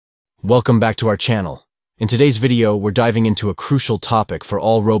Welcome back to our channel. In today's video, we're diving into a crucial topic for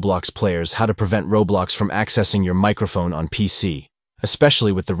all Roblox players: how to prevent Roblox from accessing your microphone on PC,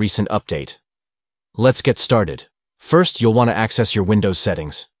 especially with the recent update. Let's get started. First, you'll want to access your Windows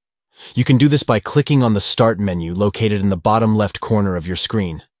settings. You can do this by clicking on the Start menu located in the bottom left corner of your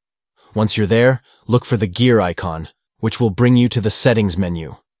screen. Once you're there, look for the gear icon, which will bring you to the Settings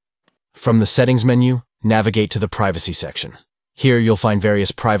menu. From the Settings menu, navigate to the Privacy section. Here you'll find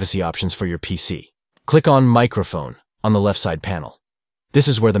various privacy options for your PC. Click on Microphone on the left side panel. This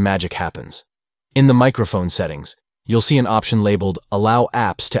is where the magic happens. In the microphone settings, you'll see an option labeled Allow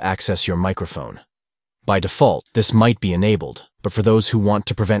Apps to Access Your Microphone. By default, this might be enabled, but for those who want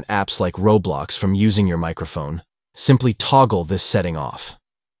to prevent apps like Roblox from using your microphone, simply toggle this setting off.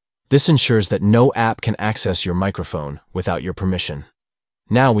 This ensures that no app can access your microphone without your permission.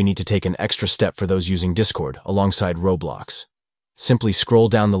 Now we need to take an extra step for those using Discord alongside Roblox. Simply scroll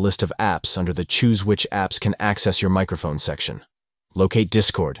down the list of apps under the Choose Which Apps Can Access Your Microphone section. Locate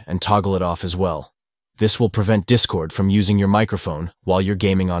Discord and toggle it off as well. This will prevent Discord from using your microphone while you're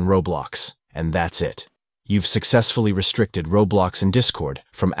gaming on Roblox. And that's it. You've successfully restricted Roblox and Discord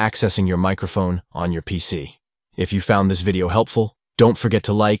from accessing your microphone on your PC. If you found this video helpful, don't forget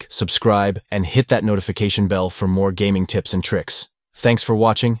to like, subscribe, and hit that notification bell for more gaming tips and tricks. Thanks for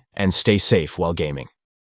watching, and stay safe while gaming.